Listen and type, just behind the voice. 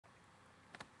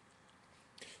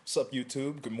What's up,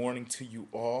 YouTube? Good morning to you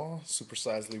all.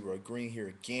 SuperSizeLeroyGreene here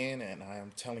again, and I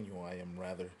am telling you, I am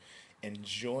rather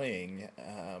enjoying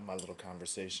my little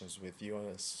conversations with you.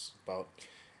 It's about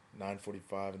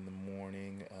 9:45 in the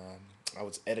morning. I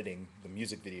was editing the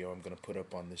music video I'm gonna put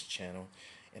up on this channel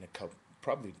in a couple,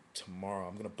 probably tomorrow.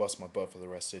 I'm gonna bust my butt for the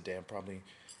rest of the day. I'm probably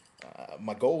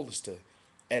my goal is to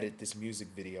edit this music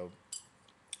video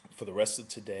for the rest of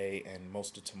today and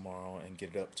most of tomorrow and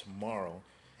get it up tomorrow.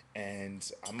 And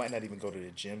I might not even go to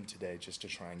the gym today just to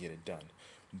try and get it done.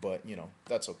 But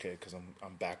that's okay because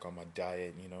I'm back on my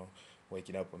diet.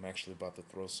 Waking up, I'm actually about to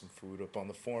throw some food up on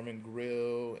the Foreman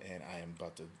grill, and I am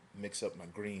about to mix up my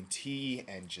green tea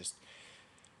and just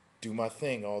do my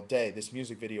thing all day. This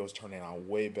music video is turning out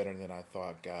way better than I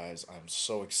thought, guys. I'm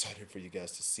so excited for you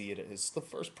guys to see it. It's the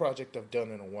first project I've done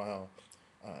in a while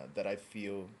that I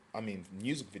feel, I mean,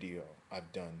 music video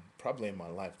I've done probably in my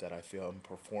life that I feel I'm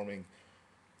performing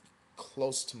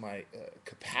close to my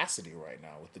capacity right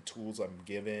now with the tools I'm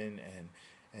given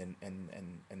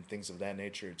and things of that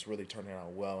nature. It's really turning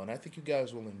out well, and I think you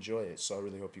guys will enjoy it. So I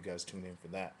really hope you guys tune in for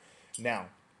that. Now,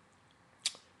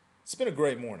 it's been a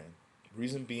great morning.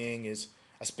 Reason being is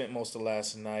I spent most of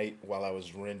last night while I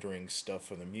was rendering stuff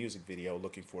for the music video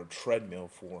looking for a treadmill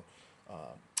for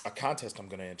a contest I'm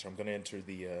going to enter. I'm going to enter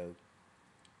the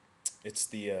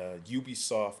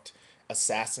Ubisoft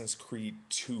Assassin's Creed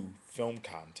 2 film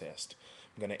contest.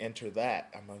 I'm going to enter that.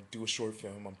 I'm going to do a short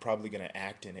film. I'm probably going to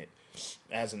act in it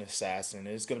as an assassin. And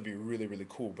it's going to be really, really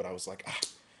cool. But I was like,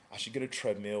 I should get a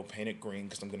treadmill, paint it green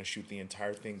because I'm going to shoot the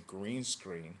entire thing green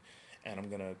screen. And I'm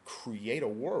going to create a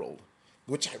world,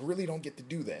 which I really don't get to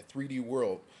do that 3D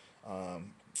world,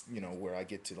 where I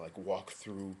get to like walk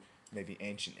through maybe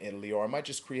ancient Italy, or I might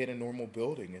just create a normal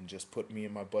building and just put me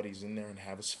and my buddies in there and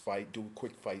have us fight, do a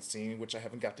quick fight scene, which I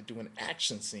haven't got to do an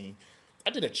action scene. I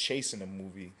did a chase in a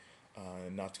movie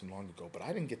not too long ago, but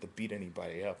I didn't get to beat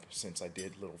anybody up since I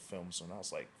did little films when I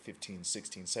was like 15,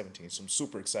 16, 17. So I'm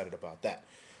super excited about that.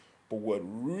 But what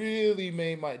really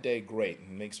made my day great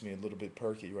and makes me a little bit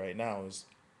perky right now is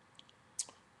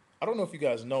I don't know if you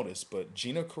guys noticed, but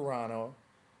Gina Carano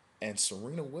and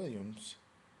Serena Williams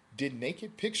did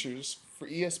naked pictures for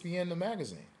ESPN the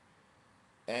magazine,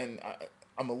 and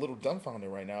I'm a little dumbfounded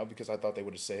right now because I thought they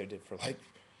would have saved it for like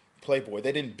Playboy.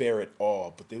 They didn't bear it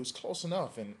all, but it was close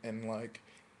enough, and like,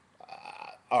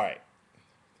 all right,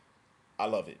 I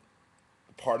love it.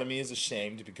 Part of me is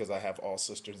ashamed because I have all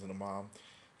sisters and a mom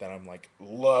that I'm like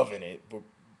loving it, but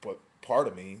part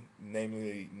of me,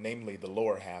 namely the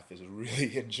lower half, is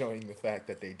really enjoying the fact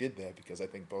that they did that because I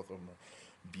think both of them are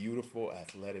beautiful,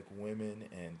 athletic women,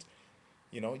 and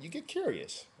you get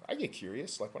curious. I get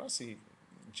curious. Like when I see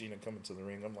Gina coming to the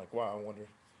ring, I'm like, wow, I wonder.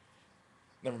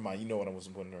 Never mind, you know what I was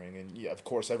wondering, and yeah, of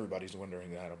course, everybody's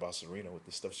wondering that about Serena with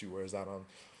the stuff she wears out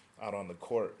on the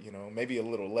court. Maybe a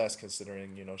little less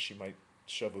considering she might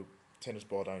shove a tennis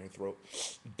ball down your throat.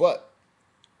 But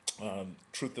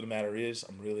truth of the matter is,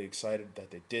 I'm really excited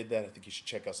that they did that. I think you should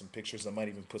check out some pictures. I might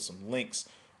even put some links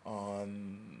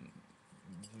on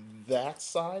that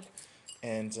side,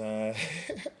 and I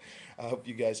hope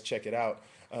you guys check it out.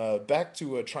 Back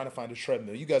to trying to find a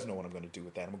treadmill. You guys know what I'm going to do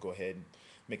with that. I'm going to go ahead and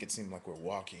make it seem like we're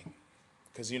walking,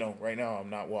 because right now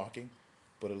I'm not walking,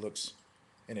 but it looks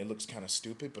kind of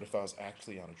stupid. But if I was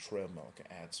actually on a treadmill, I could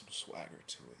add some swagger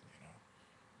to it,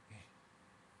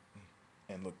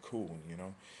 and look cool.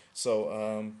 So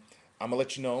I'm gonna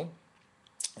let you know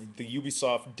the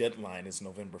Ubisoft deadline is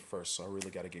November 1st, so I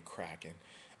really got to get cracking.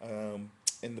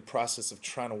 In the process of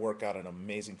trying to work out an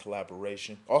amazing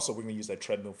collaboration. Also, we're going to use that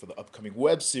treadmill for the upcoming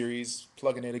web series,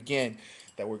 plugging it again,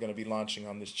 that we're going to be launching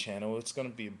on this channel. It's going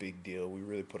to be a big deal. We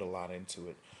really put a lot into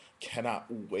it. Cannot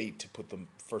wait to put the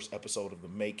first episode of the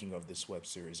making of this web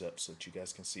series up so that you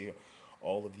guys can see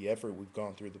all of the effort we've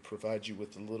gone through to provide you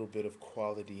with a little bit of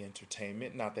quality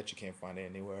entertainment. Not that you can't find it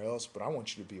anywhere else, but I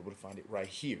want you to be able to find it right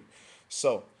here.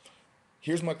 So,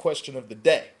 here's my question of the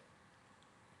day.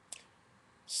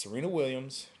 Serena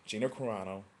Williams, Gina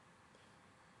Carano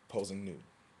posing nude.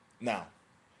 Now,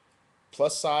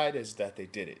 plus side is that they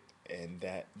did it and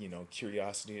that,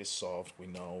 curiosity is solved. We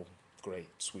know, great,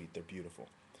 sweet, they're beautiful.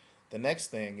 The next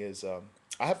thing is I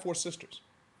have four sisters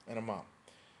and a mom.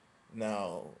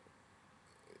 Now,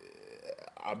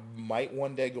 I might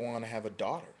one day go on to have a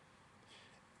daughter.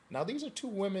 Now, these are two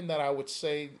women that I would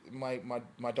say my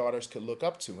daughters could look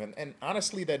up to. And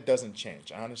honestly, that doesn't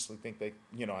change. I honestly think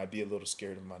I'd be a little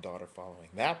scared of my daughter following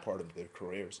that part of their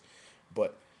careers.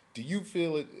 But do you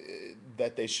feel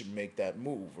that they should make that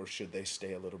move, or should they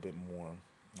stay a little bit more,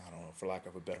 I don't know, for lack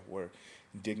of a better word,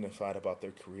 dignified about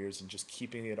their careers and just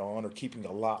keeping it on, or keeping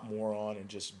a lot more on and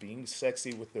just being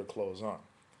sexy with their clothes on?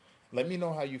 Let me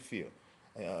know how you feel.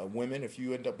 Women, if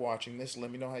you end up watching this,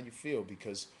 let me know how you feel,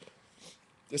 because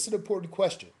it's an important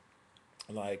question.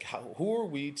 Like, who are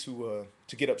we to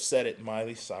get upset at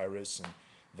Miley Cyrus and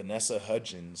Vanessa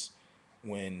Hudgens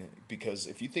when, because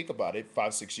if you think about it,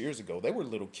 5 6 years ago they were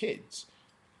little kids,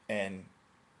 and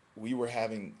we were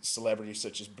having celebrities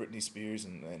such as Britney Spears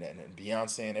and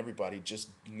Beyonce and everybody just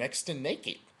next to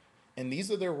naked, and these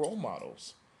are their role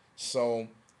models. So,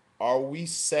 are we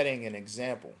setting an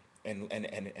example and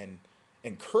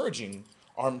encouraging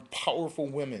our powerful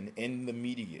women in the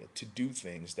media to do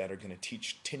things that are going to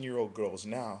teach 10-year-old girls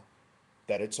now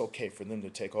that it's okay for them to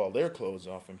take all their clothes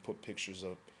off and put pictures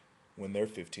up when they're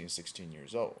 15, 16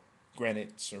 years old?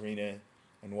 Granted, Serena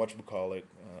and whatchamacallit,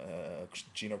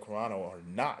 Gina Carano are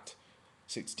not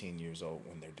 16 years old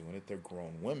when they're doing it. They're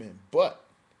grown women. But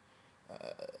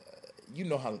you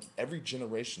know how every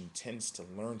generation tends to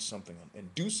learn something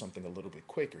and do something a little bit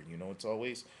quicker. You know, it's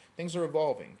always, things are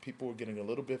evolving. People are getting a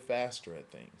little bit faster at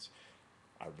things.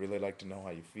 I really like to know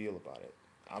how you feel about it.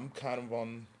 I'm kind of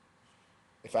on,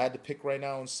 if I had to pick right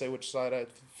now and say which side I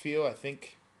feel, I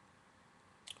think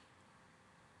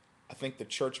the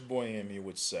church boy in me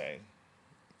would say,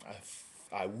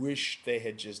 I wish they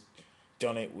had just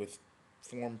done it with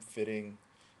form fitting,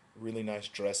 really nice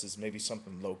dresses, maybe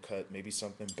something low cut, maybe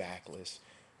something backless,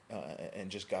 and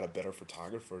just got a better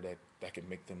photographer that could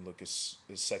make them look as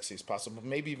sexy as possible.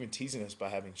 Maybe even teasing us by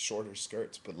having shorter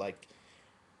skirts, but like,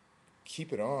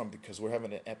 keep it on, because we're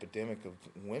having an epidemic of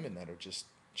women that are just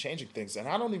changing things. And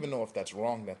I don't even know if that's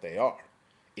wrong that they are.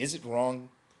 Is it wrong?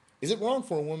 Is it wrong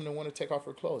for a woman to want to take off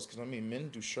her clothes? Because I mean, men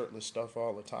do shirtless stuff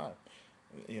all the time,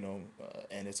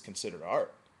 and it's considered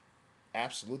art.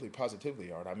 Absolutely,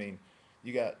 positively art. I mean,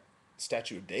 you got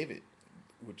Statue of David,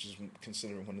 which is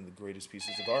considered one of the greatest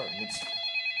pieces of art. And it's,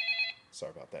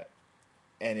 sorry about that.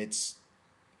 And it's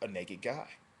a naked guy.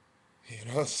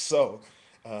 So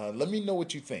let me know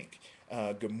what you think.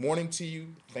 Good morning to you.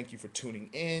 Thank you for tuning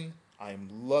in. I'm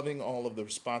loving all of the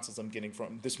responses I'm getting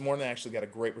from this morning. I actually got a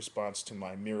great response to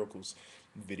my miracles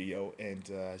video, and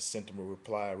I sent him a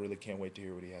reply. I really can't wait to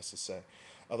hear what he has to say.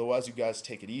 Otherwise, you guys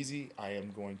take it easy. I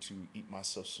am going to eat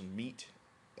myself some meat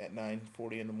at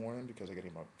 9:40 in the morning because I got to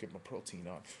get my protein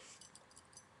on,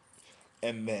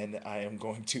 and then I am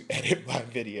going to edit my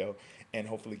video and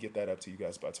hopefully get that up to you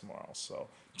guys by tomorrow. So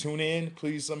tune in.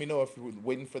 Please let me know if you're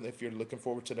waiting for if you're looking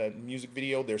forward to that music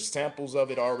video. There's samples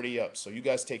of it already up. So you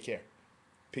guys take care.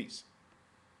 Peace.